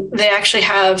 They actually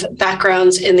have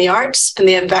backgrounds in the arts, and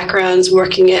they have backgrounds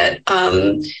working at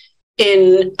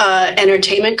in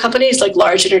entertainment companies, like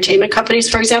large entertainment companies,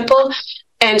 for example.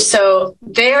 And so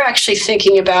they're actually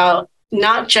thinking about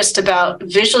not just about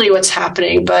visually what's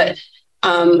happening, but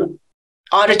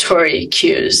auditory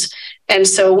cues. And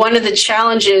so one of the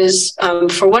challenges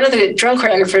for one of the drone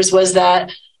choreographers was that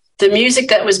the music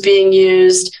that was being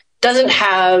used doesn't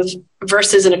have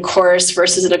verses in a chorus,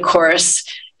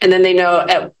 and then they know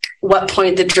at what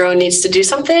point the drone needs to do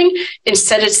something.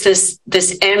 Instead, it's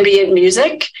this ambient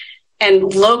music,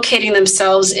 and locating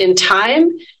themselves in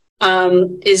time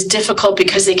is difficult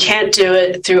because they can't do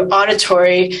it through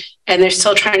auditory, and they're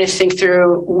still trying to think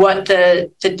through what the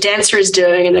dancer is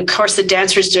doing. And of course, the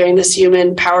dancer is doing this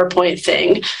human PowerPoint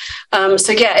thing.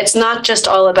 So yeah, it's not just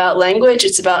all about language,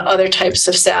 it's about other types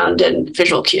of sound and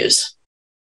visual cues.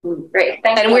 Great,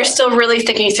 thank you. And we're still really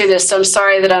thinking through this, so I'm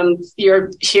sorry that you're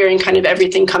hearing kind of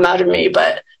everything come out of me,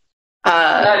 but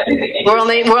we're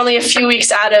only a few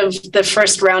weeks out of the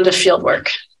first round of field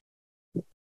work.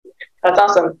 That's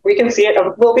awesome. We can see it.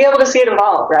 We'll be able to see it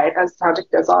evolve, right, as the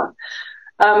project goes on.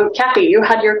 Kathy, you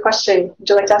had your question. Would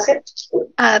you like to ask it?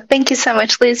 Thank you so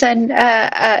much, Liz, and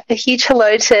a huge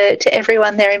hello to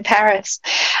everyone there in Paris.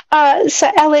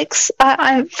 So, Alex,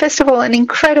 first of all, an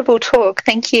incredible talk.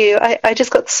 Thank you. I just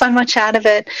got so much out of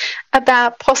it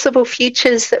about possible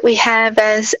futures that we have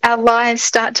as our lives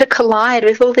start to collide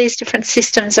with all these different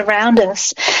systems around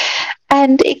us.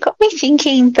 And it got me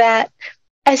thinking that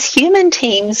as human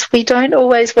teams, we don't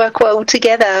always work well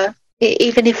together,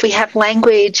 even if we have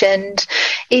language and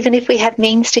even if we have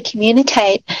means to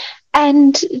communicate.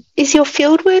 And is your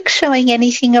fieldwork showing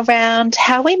anything around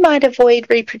how we might avoid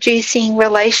reproducing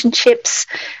relationships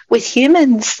with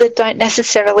humans that don't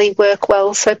necessarily work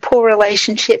well, so poor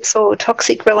relationships or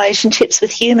toxic relationships with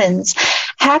humans?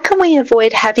 How can we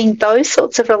avoid having those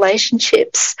sorts of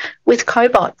relationships with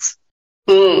cobots?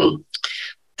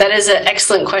 That is an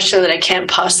excellent question that I can't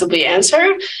possibly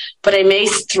answer, but I may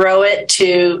throw it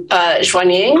to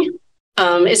Xuanying.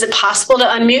 Is it possible to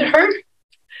unmute her?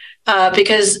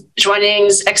 Because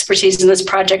Xuanying's expertise in this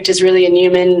project is really in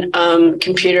human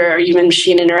computer or human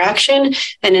machine interaction,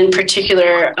 and in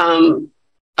particular,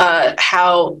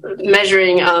 how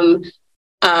measuring,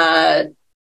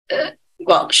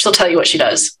 well, she'll tell you what she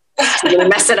does. I'm going to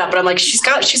mess it up, but I'm like,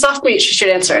 she's off mute, she should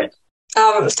answer it.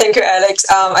 Thank you, Alex.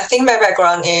 I think my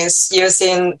background is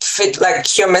using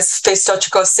humans'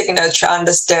 physiological signal to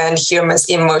understand humans'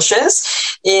 emotions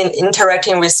in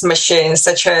interacting with machines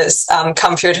such as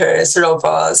computers,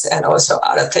 robots, and also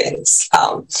other things.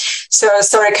 So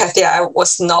sorry, Kathy, I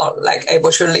was not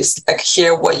able to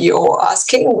hear what you were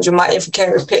asking. Would you mind if you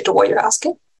can repeat what you're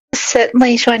asking?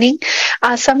 Certainly, Xuanying.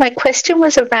 So my question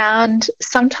was around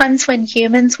sometimes when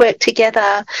humans work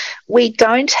together, we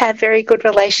don't have very good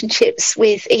relationships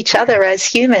with each other as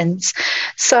humans.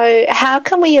 So how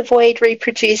can we avoid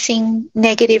reproducing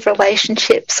negative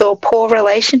relationships or poor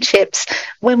relationships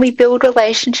when we build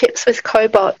relationships with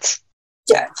cobots?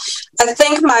 Yeah, I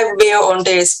think my view on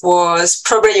this was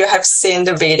probably you have seen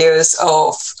the videos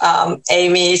of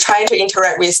Amy trying to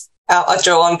interact with a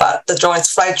drone, but the drone is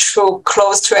flying too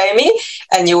close to Amy,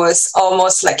 and it was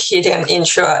almost hitting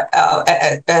into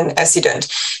an accident.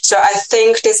 So I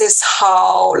think this is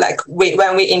how,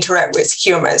 when we interact with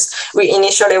humans, we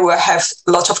initially will have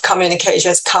a lot of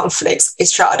communications, conflicts with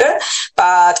each other,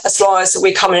 but as long as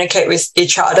we communicate with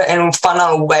each other and find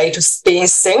a way to be in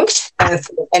sync, and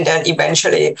then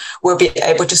eventually we'll be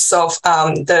able to solve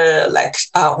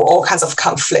all kinds of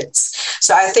conflicts.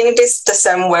 So I think this is the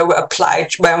same way we apply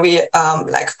when we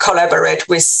collaborate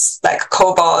with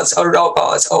cobots or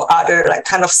robots or other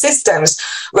kind of systems,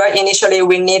 where initially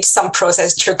we need some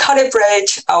process to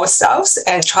calibrate ourselves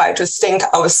and try to think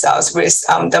ourselves with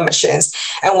the machines.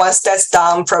 And once that's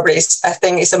done, probably I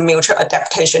think it's a mutual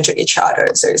adaptation to each other.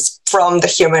 So it's from the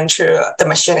human to the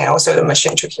machine and also the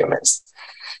machine to humans.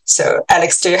 So,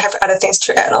 Alex, do you have other things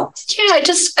to add on? Yeah, I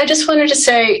just wanted to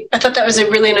say I thought that was a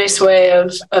really nice way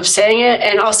of saying it,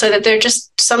 and also that there are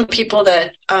just some people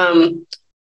that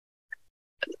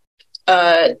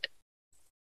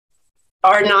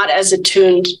are not as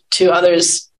attuned to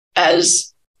others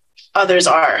as others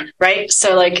are, right?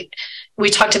 So, like, we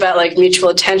talked about like mutual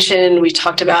attention, we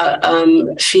talked about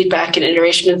feedback and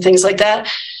iteration and things like that.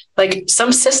 Like,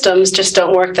 some systems just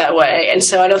don't work that way. And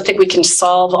so I don't think we can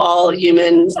solve all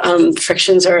human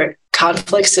frictions or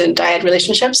conflicts in dyad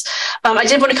relationships. I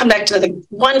did want to come back to the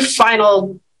one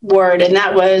final word, and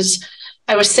that was,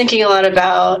 I was thinking a lot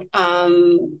about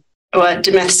what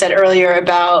Dimeth said earlier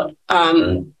about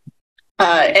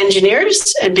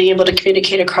engineers and being able to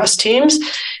communicate across teams.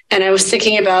 And I was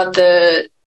thinking about the,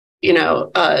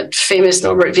 famous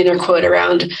Norbert Wiener quote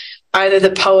around either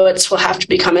the poets will have to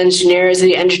become engineers,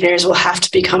 the engineers will have to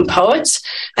become poets.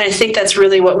 And I think that's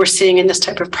really what we're seeing in this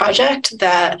type of project,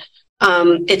 that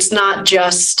it's not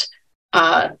just,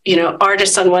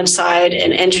 artists on one side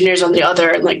and engineers on the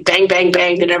other, and like bang, bang,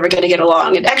 bang, they're never going to get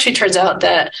along. It actually turns out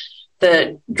that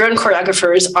the drone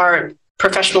choreographers are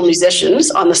professional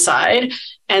musicians on the side,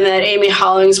 and that Amy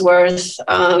Hollingsworth,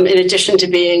 in addition to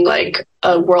being like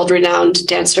a world-renowned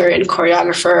dancer and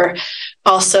choreographer,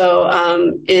 also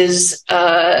knows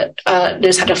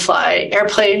how to fly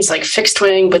airplanes like fixed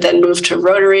wing, but then moved to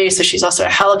rotary. So she's also a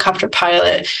helicopter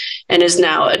pilot and is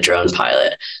now a drone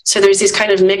pilot. So there's these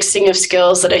kind of mixing of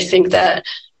skills that I think that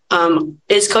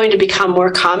is going to become more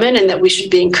common, and that we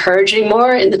should be encouraging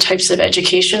more in the types of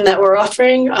education that we're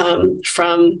offering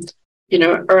from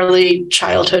early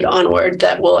childhood onward,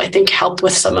 that will, I think, help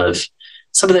with some of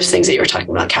those things that you were talking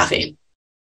about, Kathy.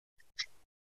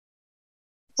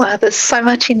 Wow, there's so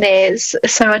much in there. There's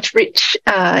so much rich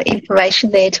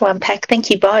information there to unpack. Thank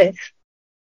you both.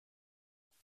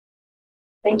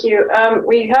 Thank you.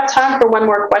 We have time for one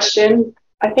more question,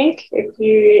 I think, if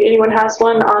anyone has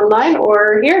one online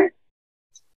or here.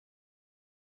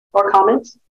 Or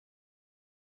comments?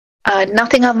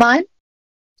 Nothing online?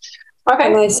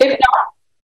 Okay. If not,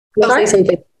 I'll say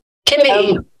something.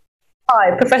 Kimmy.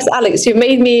 Hi, Professor Alex. You've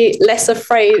made me less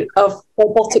afraid of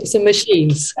robotics and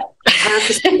machines.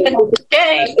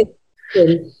 Yay!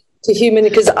 To human,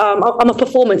 because I'm a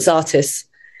performance artist,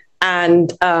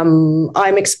 and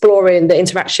I'm exploring the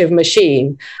interaction of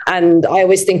machine. And I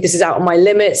always think this is out of my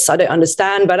limits. I don't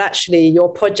understand, but actually,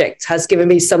 your project has given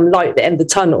me some light at the end of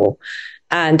the tunnel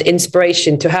and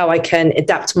inspiration to how I can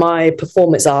adapt my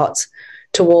performance art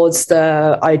towards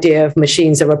the idea of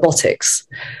machines and robotics.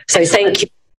 So thank you.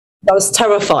 I was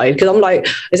terrified because I'm like,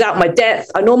 it's out of my depth.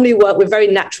 I normally work with very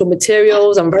natural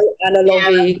materials. I'm very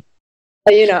analog-y.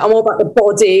 I'm all about the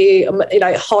body,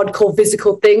 like hardcore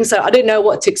physical things. So I didn't know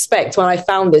what to expect when I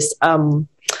found this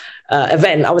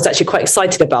event. I was actually quite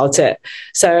excited about it.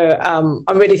 So I'm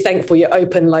really thankful you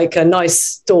opened like a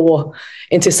nice door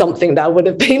into something that I would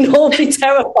have been normally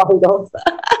terrified of.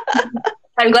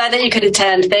 I'm glad that you could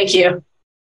attend. Thank you.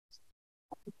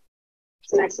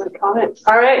 That's an excellent comment.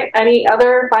 All right. Any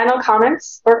other final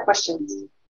comments or questions?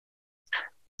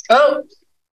 Oh.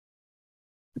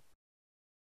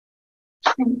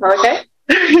 Okay.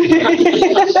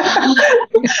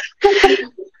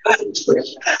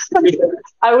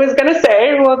 I was going to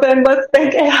say, well, then let's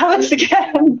thank Alex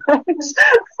again.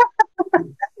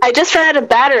 I just ran out of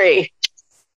battery.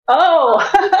 Oh.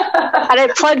 And I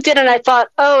plugged in and I thought,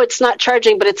 oh, it's not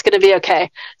charging, but it's going to be okay.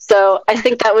 So I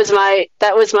think that was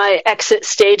my exit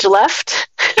stage left.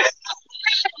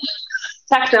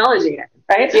 Technology,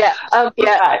 right? Yeah.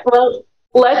 Yeah. Well,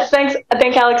 let's thank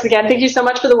Alex again. Thank you so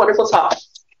much for the wonderful talk.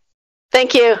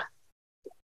 Thank you.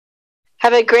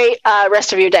 Have a great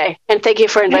rest of your day. And thank you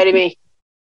for inviting me.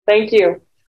 Thank you.